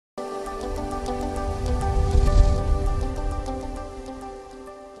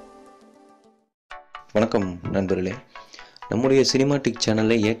வணக்கம் நண்பர்களே. நம்முடைய சினிமாட்டிக்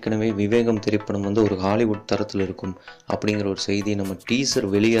சேனலில் ஏற்கனவே விவேகம் திரைப்படம் ஒரு ஹாலிவுட் தரத்தில் இருக்கும் அப்படிங்கிற ஒரு செய்தி நம்ம டீசர்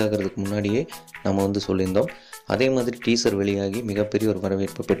வெளியாகிறதுக்கு முன்னாடியே நம்ம சொல்லியிருந்தோம். அதே மாதிரி டீசர் வெளியாகி மிகப்பெரிய ஒரு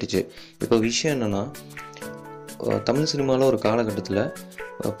வரவேற்பு பெற்றுச்சு. இப்போ விஷயம் என்னென்னா, தமிழ் சினிமாவில் ஒரு காலகட்டத்தில்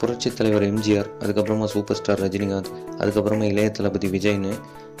புரட்சித் தலைவர் எம்ஜிஆர், அதுக்கப்புறமா சூப்பர் ஸ்டார் ரஜினிகாந்த், அதுக்கப்புறமா இளைய தளபதி விஜய்னு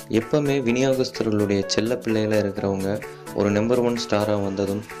எப்பவுமே விநியோகஸ்தர்களுடைய செல்ல பிள்ளைகளாக இருக்கிறவங்க ஒரு நம்பர் 1 ஸ்டாராக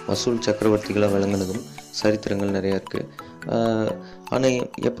வந்ததும் வசூல் சக்கரவர்த்திகளாக விளங்குனதும் சரித்திரங்கள் நிறையா இருக்குது. ஆனால்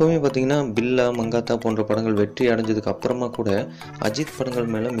எப்போவுமே பார்த்திங்கன்னா பில்லா, மங்காத்தா போன்ற படங்கள் வெற்றி அடைஞ்சதுக்கு அப்புறமா கூட அஜித்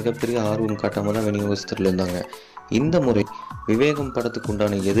படங்கள் மேலே மிகப்பெரிய ஆர்வம் காட்டாமல் தான் விநியோகஸ்தர்கள் இருந்தாங்க. இந்த முறை விவேகம் படத்துக்கு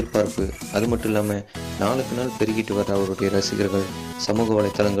உண்டான எதிர்பார்ப்பு, அது மட்டும் இல்லாமல் நாளுக்கு நாள் பெருகிட்டு வர அவருடைய ரசிகர்கள், சமூக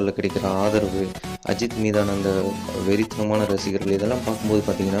வலைத்தளங்களில் கிடைக்கிற ஆதரவு, அஜித் மீதான அந்த வெறித்தனமான ரசிகர்கள், இதெல்லாம் பார்க்கும்போது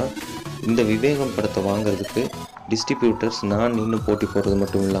பார்த்திங்கன்னா இந்த விவேகம் படத்தை வாங்கிறதுக்கு டிஸ்ட்ரிபியூட்டர்ஸ் நான் இன்னும் போட்டி போடுறது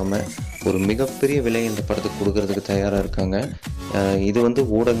மட்டும் இல்லாமல் ஒரு மிகப்பெரிய விலை இந்த படத்துக்கு கொடுக்கறதுக்கு தயாராக இருக்காங்க. இது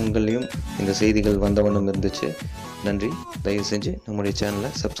ஊடகங்கள்லேயும் இந்த செய்திகள் வந்தவண்ணம் இருந்துச்சு. நன்றி. தயவு செஞ்சு நம்முடைய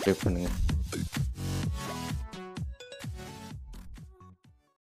சேனலை சப்ஸ்கிரைப் பண்ணுங்கள்.